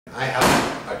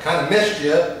I kind of missed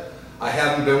you. I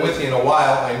haven't been with you in a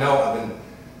while. I know I've been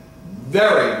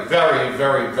very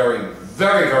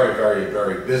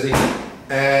busy,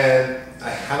 and I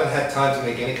haven't had time to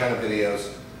make any kind of videos.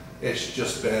 It's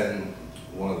just been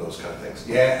one of those kind of things.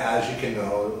 Yeah, as you can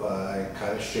know, I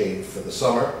kind of shaved for the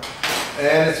summer,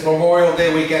 and it's Memorial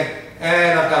Day weekend,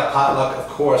 and I've got a potluck, of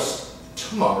course,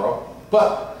 tomorrow.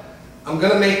 But I'm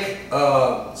gonna make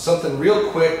something real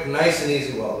quick, nice and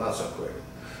easy. Well, not so quick.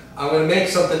 I'm gonna make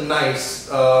something nice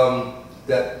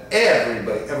that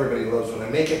everybody loves when I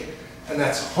make it, and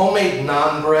that's homemade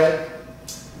naan bread,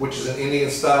 which is an Indian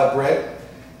style bread,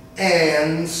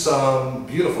 and some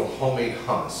beautiful homemade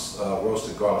hummus,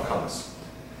 roasted garlic hummus.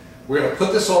 We're gonna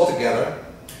put this all together.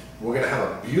 We're gonna have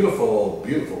a beautiful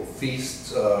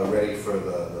feast ready for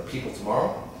the people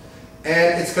tomorrow,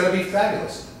 and it's gonna be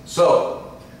fabulous.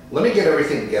 So let me get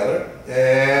everything together,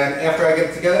 and after I get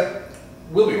it together,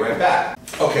 we'll be right back.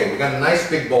 Okay, we got a nice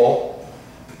big bowl.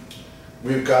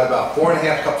 We've got about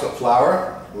 4½ cups of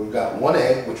flour. We've got 1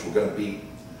 egg, which we're gonna beat.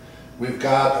 We've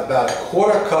got about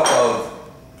 1/4 cup of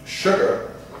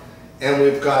sugar, and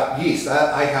we've got yeast.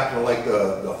 I happen to like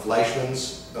the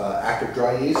Fleischmann's active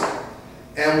dry yeast.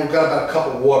 And we've got about 1 cup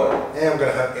of water, and we're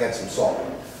gonna have to add some salt.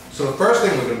 So the first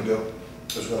thing we're gonna do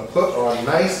is we're gonna put our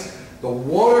the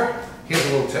water, here's a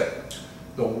little tip.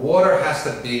 The water has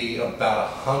to be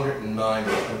about 109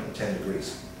 or 110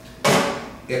 degrees.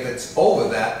 If it's over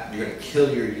that, you're going to kill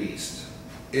your yeast.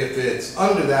 If it's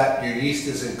under that, your yeast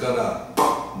isn't going to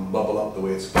bubble up the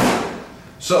way it's supposed to.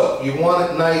 So you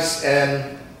want it nice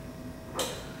and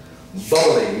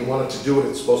bubbly. You want it to do what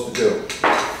it's supposed to do.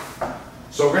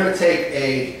 So we're going to take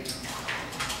a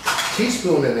 1.5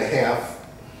 teaspoons.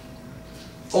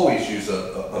 Always use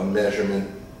a measurement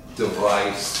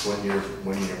device when you're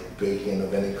baking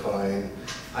of any kind.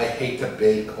 I hate to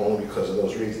bake only because of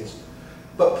those reasons,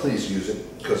 but please use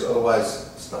it, because otherwise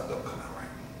stuff don't come out right.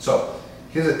 So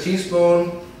here's a 1.5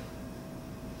 teaspoons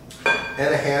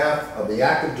of the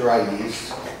active dry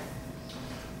yeast.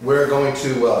 We're going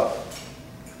to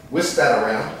whisk that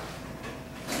around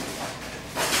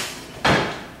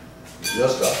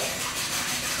just a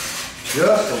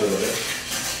little bit.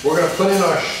 We're going to put in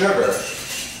our sugar,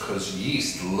 because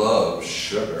yeast loves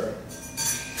sugar.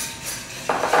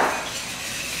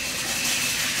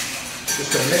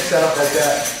 Just gonna mix that up like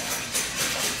that.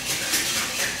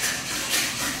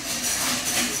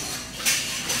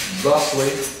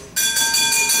 Thusly.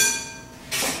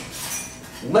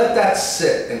 Let that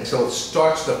sit until it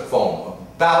starts to foam,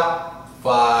 about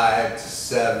 5 to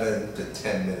 7 to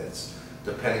 10 minutes,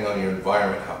 depending on your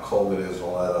environment, how cold it is, and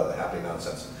all that other happy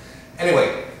nonsense.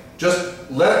 Anyway, just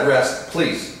let it rest,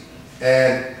 please.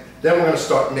 And then we're going to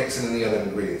start mixing in the other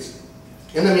ingredients.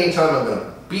 In the meantime, I'm going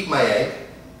to beat my egg.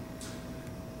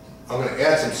 I'm going to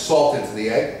add some salt into the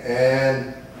egg,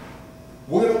 and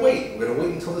we're going to wait. We're going to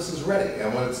wait until this is ready.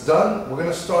 And when it's done, we're going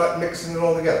to start mixing it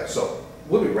all together. So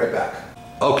we'll be right back.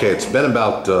 Okay, it's been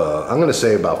about, I'm going to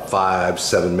say about 5 to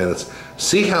 7 minutes.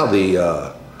 See how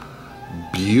the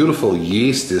beautiful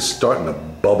yeast is starting to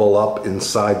bubble up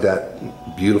inside that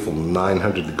beautiful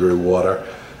 900-degree water.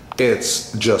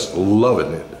 It's just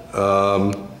loving it.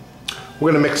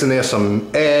 We're going to mix in there some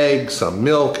eggs, some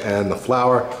milk, and the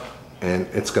flour, and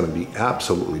it's going to be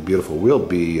absolutely beautiful. We'll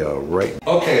be right.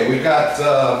 Okay, we got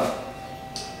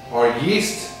our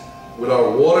yeast with our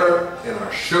water and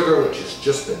our sugar, which has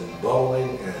just been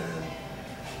bubbling and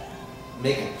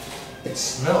making. It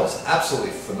smells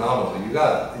absolutely phenomenal. You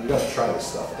gotta try this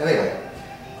stuff. Anyway,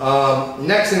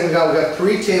 next thing we got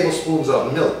 3 tablespoons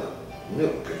of milk.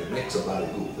 Milk, it makes a lot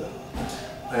of good.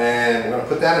 And we're going to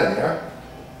put that in there.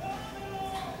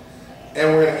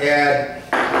 And we're going to add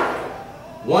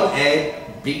 1 egg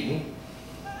beaten,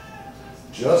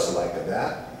 just like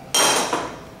that.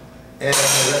 And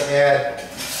we're going to add,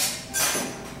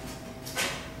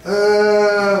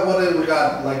 what do we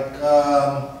got? Like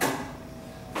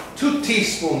 2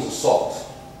 teaspoons of salt.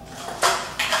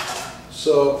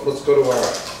 So let's go to our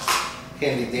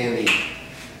handy dandy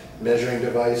measuring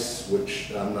device,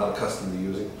 which I'm not accustomed to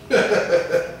using.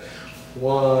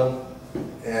 1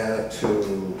 and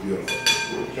 2, beautiful.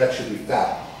 That should be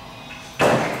fat.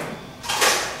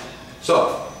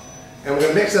 So, and we're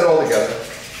going to mix that all together.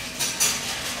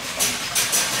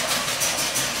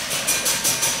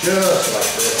 Just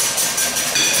like this.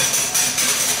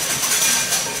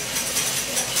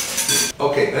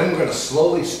 Okay, then we're going to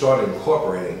slowly start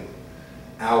incorporating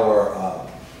our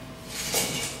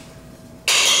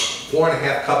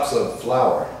 4½ cups of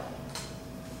flour.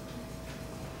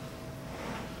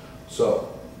 So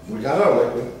we got our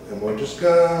liquid, and we're just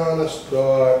gonna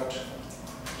start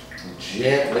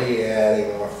Gently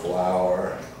adding our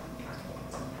flour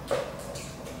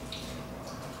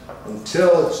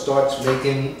until it starts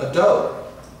making a dough.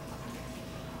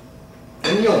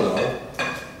 And you'll know,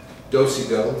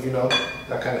 do-si-do, you know,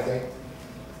 that kind of thing.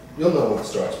 You'll know when it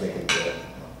starts making dough.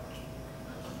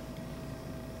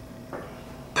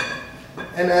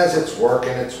 And as it's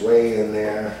working its way in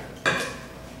there,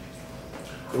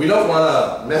 we don't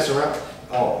want to mess around.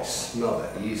 Oh, I smell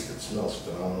that yeast. It smells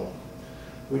phenomenal.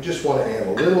 We just want to add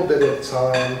a little bit at a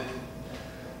time,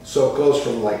 so it goes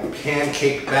from like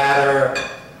pancake batter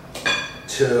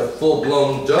to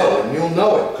full-blown dough, and you'll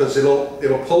know it because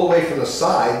it'll pull away from the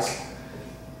sides,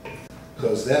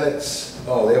 because then it's,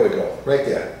 oh, there we go, right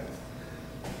there.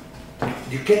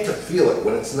 You get to feel it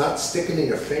when it's not sticking to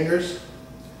your fingers.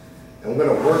 And we're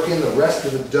going to work in the rest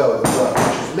of the dough, which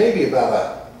is maybe about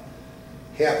a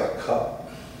half a cup,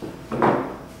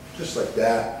 just like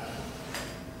that.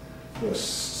 I'm going to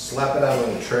slap it out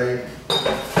on the tray.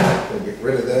 I'm going to get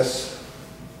rid of this.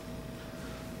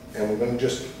 And we're going to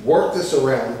just work this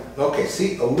around. Okay,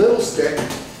 see, a little stick.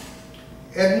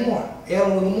 Add more.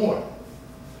 Add a little more.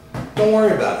 Don't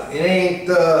worry about it. It ain't,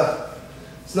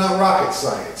 it's not rocket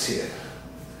science here.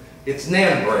 It's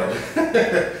naan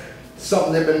bread.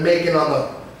 Something they've been making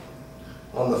on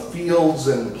the fields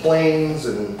and plains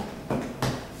and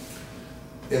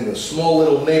in the small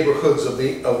little neighborhoods of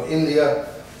India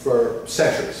for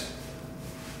centuries.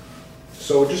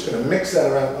 So we're just going to mix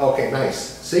that around. Okay, nice.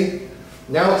 See?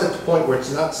 Now it's at the point where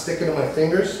it's not sticking to my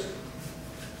fingers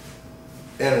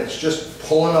and it's just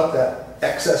pulling up that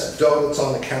excess dough that's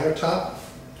on the countertop.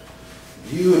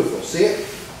 Beautiful. See it?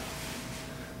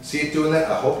 See it doing that?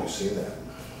 I hope you see that.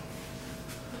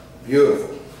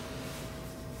 Beautiful.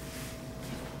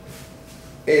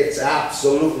 It's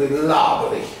absolutely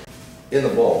lovely in the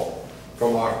bowl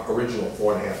from our original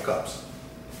 4.5 cups.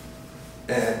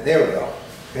 And there we go.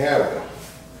 There we go.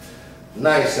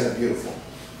 Nice and beautiful.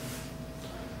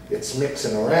 It's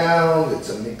mixing around. It's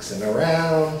a mixing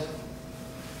around.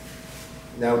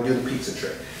 Now we do the pizza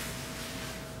trick.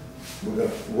 We're going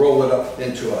to roll it up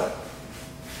into a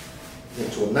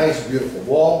nice, beautiful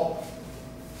ball.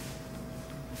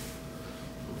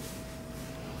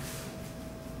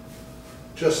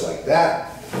 Just like that.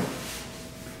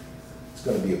 It's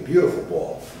going to be a beautiful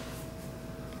ball.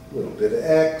 A little bit of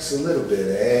excess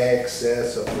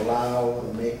of flour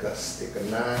to make us stick a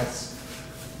nice.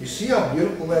 You see how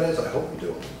beautiful that is? I hope you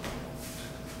do.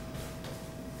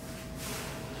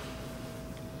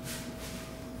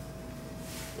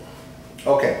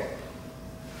 Okay.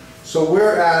 So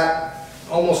we're at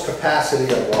almost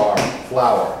capacity of our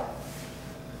flour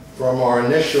from our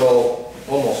initial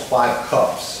almost 5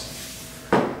 cups.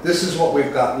 This is what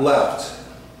we've got left.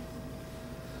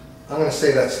 I'm going to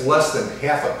say that's less than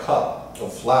half a cup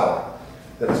of flour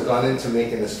that has gone into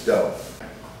making this dough.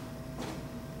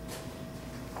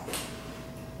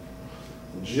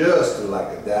 Just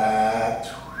like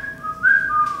that.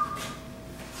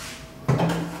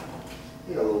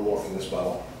 Need a little more from this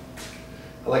bottle.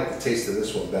 I like the taste of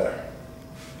this one better.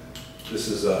 This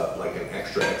is like an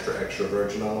extra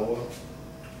virgin olive oil.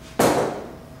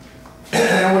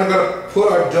 And we're going to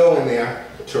put our dough in there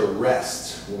to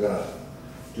rest. We're going to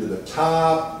do the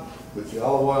top with the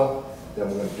olive oil, then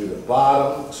we're going to do the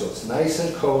bottom so it's nice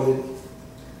and coated.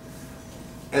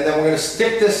 And then we're going to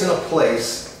stick this in a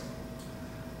place.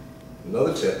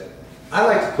 Another tip, I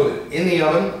like to put it in the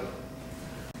oven.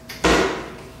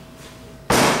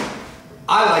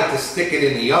 I like to stick it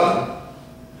in the oven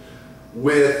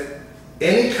with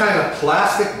any kind of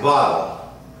plastic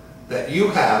bottle that you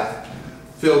have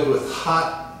filled with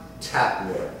hot tap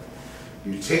water.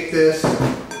 You take this,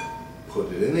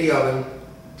 put it in the oven,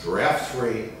 draft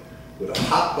free, with a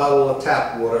hot bottle of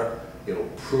tap water. It'll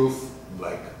proof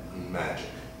like magic.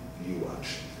 You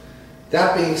watch.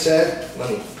 That being said, let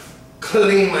me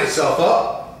clean myself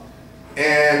up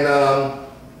and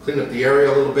clean up the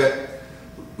area a little bit.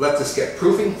 Let this get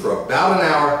proofing for about an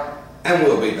hour and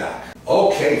we'll be back.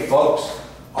 Okay folks,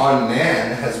 our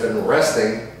naan has been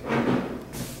resting,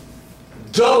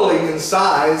 doubling in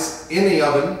size in the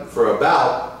oven for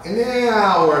about an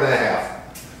hour and a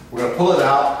half. We're going to pull it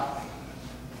out.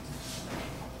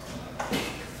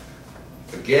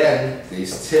 Again,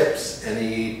 these tips,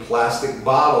 any plastic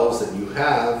bottles that you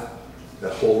have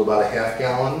that hold about a half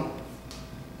gallon,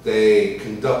 they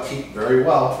conduct heat very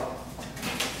well.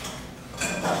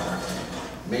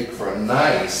 Make for a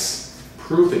nice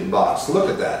proofing box. Look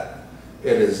at that.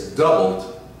 It is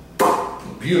doubled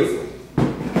beautifully.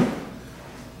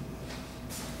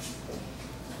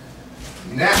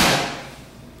 Now,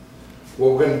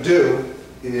 what we're going to do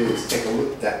is take a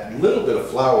look at that little bit of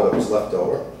flour that was left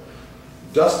over.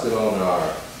 dust it on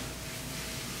our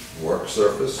work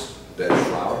surface, bench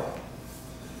flour.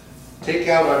 Take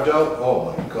out our dough.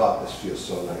 Oh my God, this feels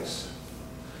so nice.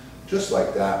 Just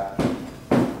like that.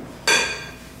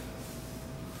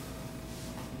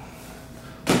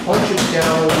 Punch it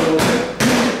down a little bit.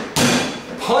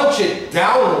 Punch it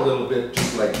down a little bit,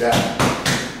 just like that.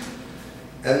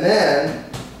 And then,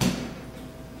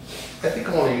 I think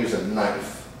I want to use a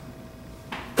knife.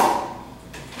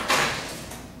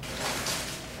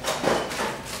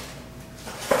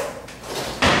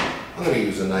 I'm going to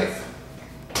use a knife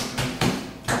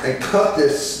and cut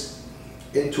this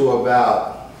into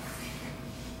about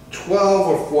 12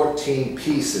 or 14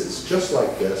 pieces, just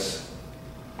like this.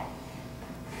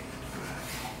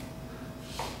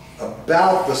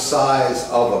 About the size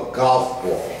of a golf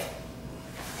ball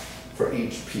for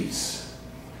each piece.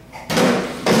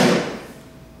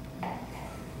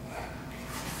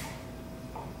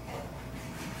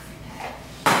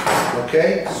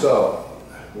 Okay, so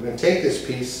we're going to take this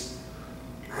piece,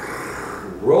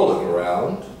 roll it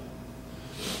around,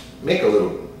 make a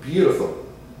little beautiful,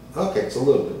 okay, it's a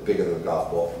little bit bigger than a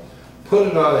golf ball. Put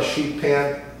it on a sheet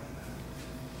pan,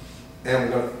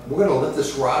 and we're going to let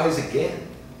this rise again.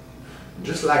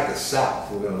 Just like the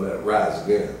South, we're going to let it rise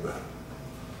again.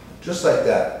 Just like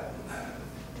that.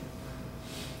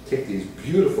 Take these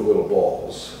beautiful little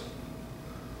balls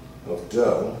of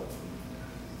dough.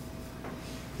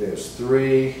 There's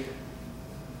 3,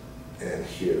 and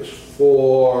here's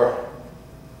 4.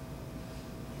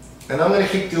 And I'm going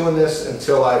to keep doing this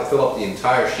until I fill up the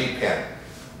entire sheet pan.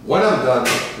 When I'm done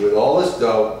with all this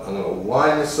dough, I'm going to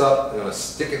line this up, I'm going to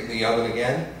stick it in the oven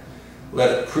again, let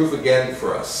it proof again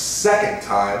for a second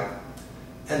time,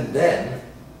 and then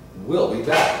we'll be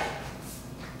back.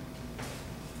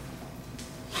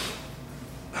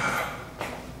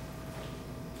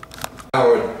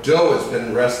 Our dough has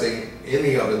been resting in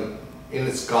the oven in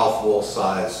its golf ball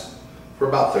size for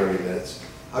about 30 minutes.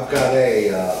 I've got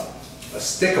a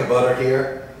stick of butter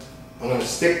here. I'm going to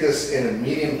stick this in a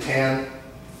medium pan.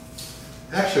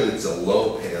 Actually, it's a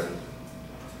low pan.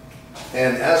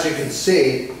 And as you can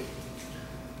see,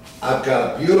 I've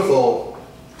got a beautiful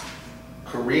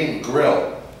Korean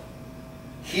grill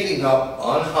heating up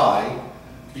on high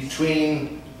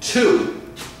between 2,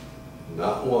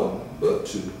 not 1, but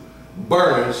 2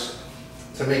 burners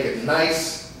to make it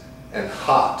nice and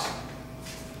hot.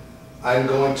 I'm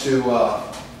going to,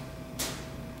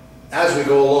 as we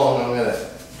go along, I'm going to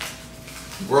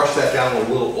brush that down with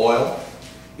a little oil,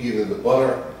 either the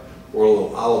butter or a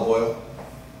little olive oil.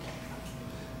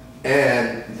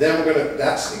 And then we're going to,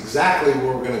 that's exactly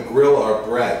where we're going to grill our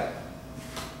bread,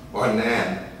 our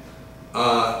naan.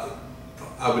 I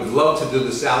would love to do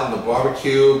this out in the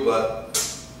barbecue, but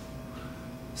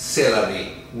c'est la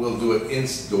vie. We'll do it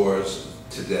indoors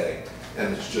today,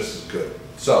 and it's just as good.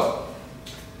 So,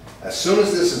 as soon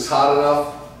as this is hot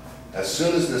enough, as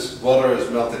soon as this butter is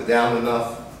melted down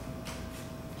enough,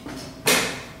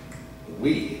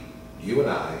 you and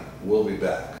I, will be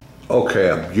back. Okay,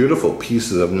 our beautiful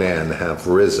pieces of naan have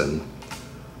risen.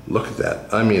 Look at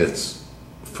that. I mean, it's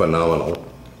phenomenal.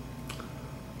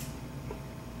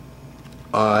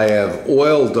 I have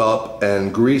oiled up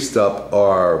and greased up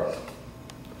our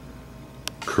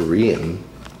Korean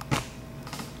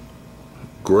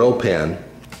grill pan.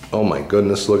 Oh my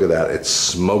goodness, look at that. It's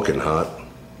smoking hot.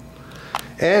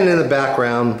 And in the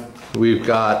background, we've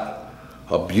got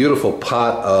a beautiful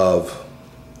pot of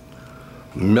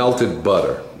melted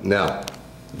butter. Now,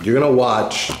 you're gonna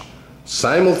watch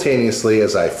simultaneously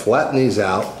as I flatten these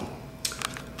out,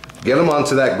 get them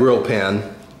onto that grill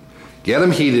pan, get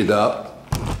them heated up,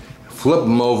 flip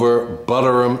them over,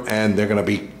 butter them, and they're gonna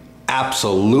be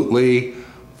absolutely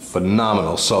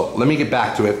phenomenal. So let me get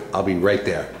back to it. I'll be right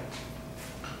there.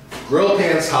 Grill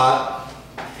pan's hot.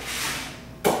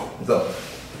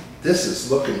 This is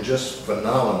looking just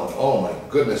phenomenal. Oh my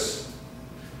goodness.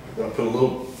 I'm gonna put a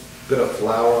little bit of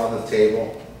flour on the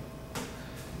table.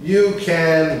 You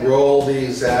can roll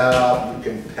these out, you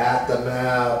can pat them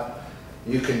out,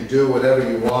 you can do whatever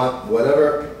you want,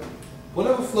 whatever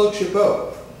floats your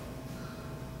boat.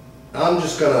 I'm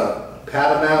just gonna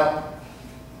pat them out,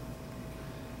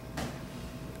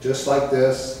 just like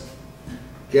this,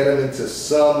 get them into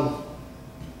some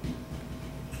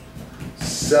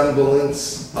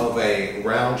semblance of a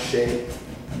round shape.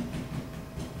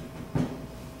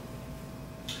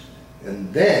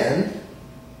 And then,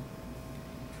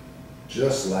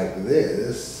 just like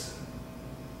this,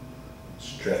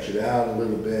 stretch it out a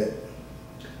little bit,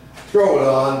 throw it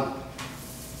on,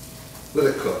 let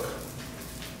it cook.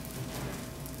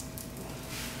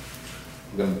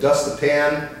 I'm going to dust the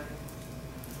pan,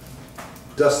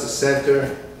 dust the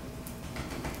center.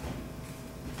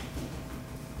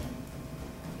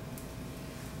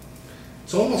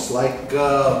 It's almost like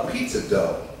pizza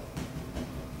dough.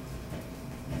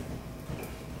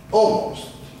 Almost.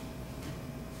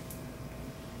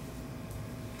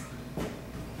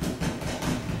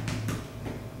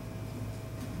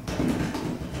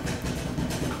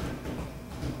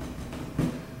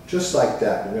 Just like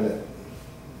that. We're going to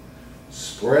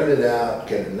spread it out,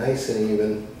 get it nice and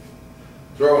even.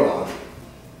 Throw it on.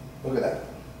 Look at that.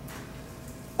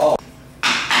 Oh,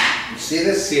 you see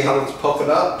this? See how it's puffing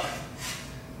up?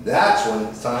 That's when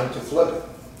it's time to flip it.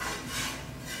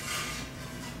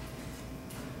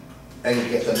 And you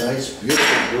get the nice,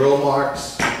 beautiful grill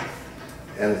marks,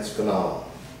 and it's phenomenal.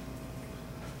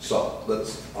 So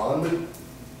let's on the,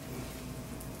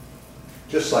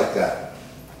 just like that.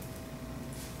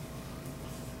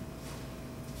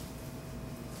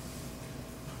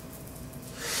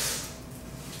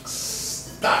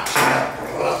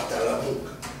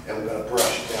 And we're going to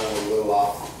brush it down a little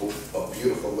off, a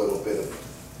beautiful little bit of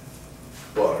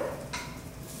butter.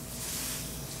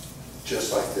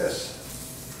 Just like this.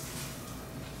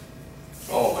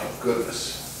 Oh my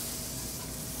goodness.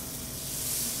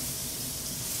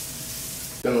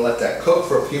 Going to let that cook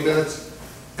for a few minutes,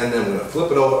 and then we're going to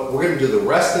flip it over. We're going to do the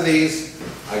rest of these.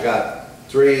 I got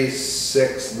 3,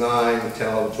 6, 9,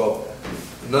 10, 11, 12,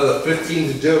 another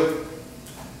 15 to do.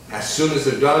 As soon as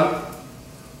they're done,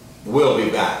 we'll be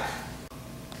back.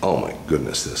 Oh my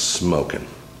goodness, they're smoking.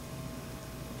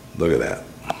 Look at that.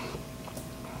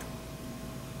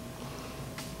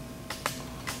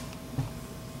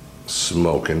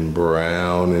 Smoking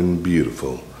brown and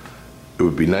beautiful. It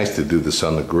would be nice to do this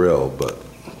on the grill, but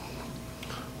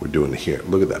we're doing it here.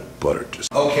 Look at that butter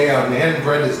just. Okay, our naan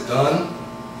bread is done.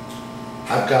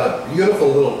 I've got a beautiful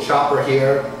little chopper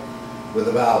here with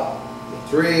about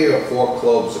 3 or 4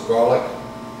 cloves of garlic.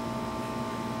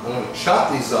 I'm going to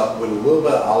chop these up with a little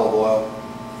bit of olive oil,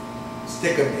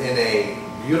 stick them in a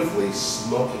beautifully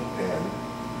smoking pan,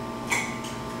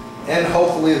 and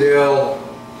hopefully they'll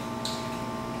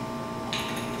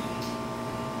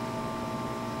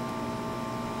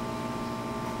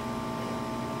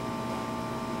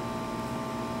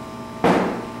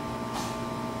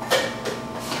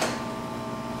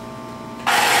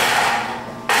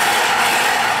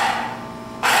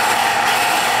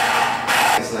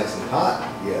nice and hot,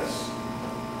 yes.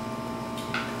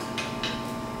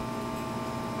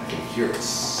 I can hear it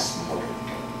smoking.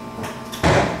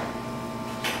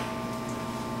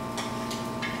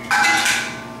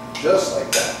 Just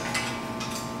like that.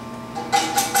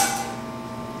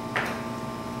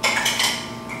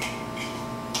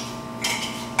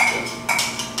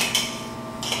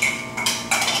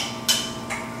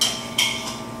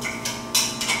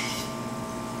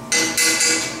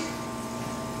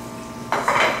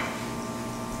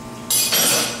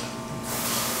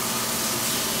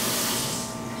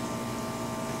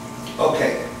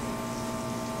 Okay,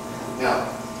 now,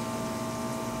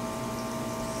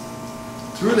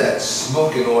 through that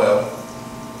smoking oil,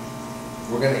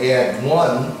 we're going to add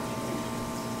 1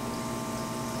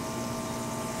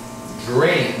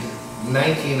 drained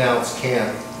 19-ounce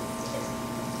can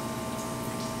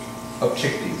of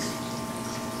chickpeas.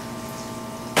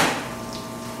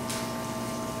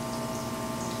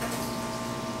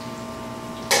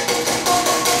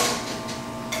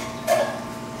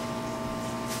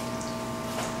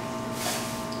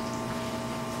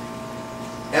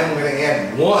 And we're going to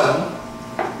add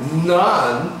 1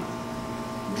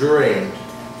 non-drained,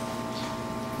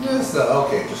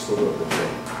 okay, just a little bit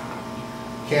drained,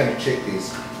 can of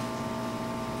chickpeas.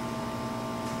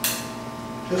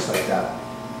 Just like that.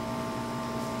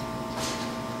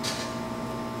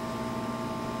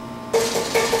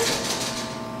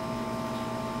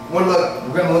 We're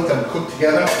going to let them cook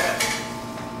together.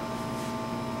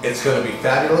 It's going to be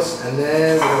fabulous. And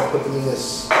then we're going to put them in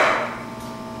this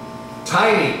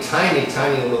tiny, tiny,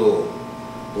 tiny little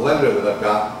blender that I've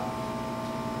got.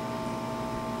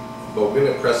 But we're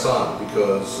going to press on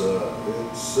because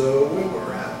it's where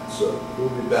we're at. So we'll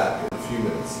be back in a few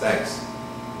minutes. Thanks.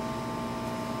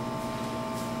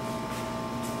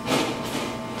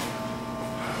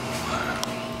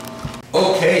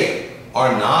 Okay, our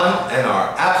naan and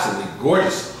our absolutely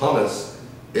gorgeous hummus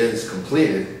is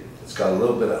completed. It's got a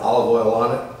little bit of olive oil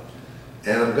on it.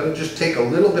 And I'm going to just take a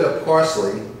little bit of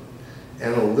parsley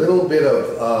and a little bit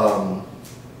of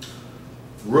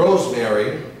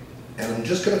rosemary, and I'm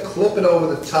just going to clip it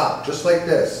over the top, just like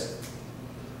this,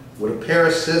 with a pair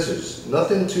of scissors.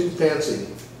 Nothing too fancy.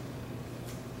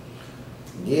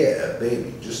 Yeah,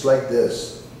 baby, just like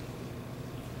this.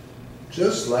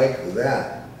 Just like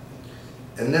that.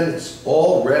 and then it's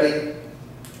all ready, and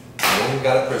then we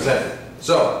got it presented.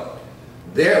 So,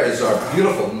 there is our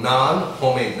beautiful naan,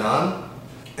 homemade naan,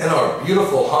 and our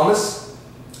beautiful hummus,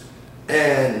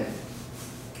 and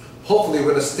hopefully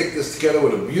we're going to stick this together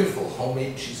with a beautiful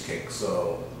homemade cheesecake.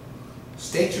 So,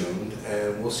 stay tuned,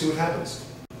 and we'll see what happens.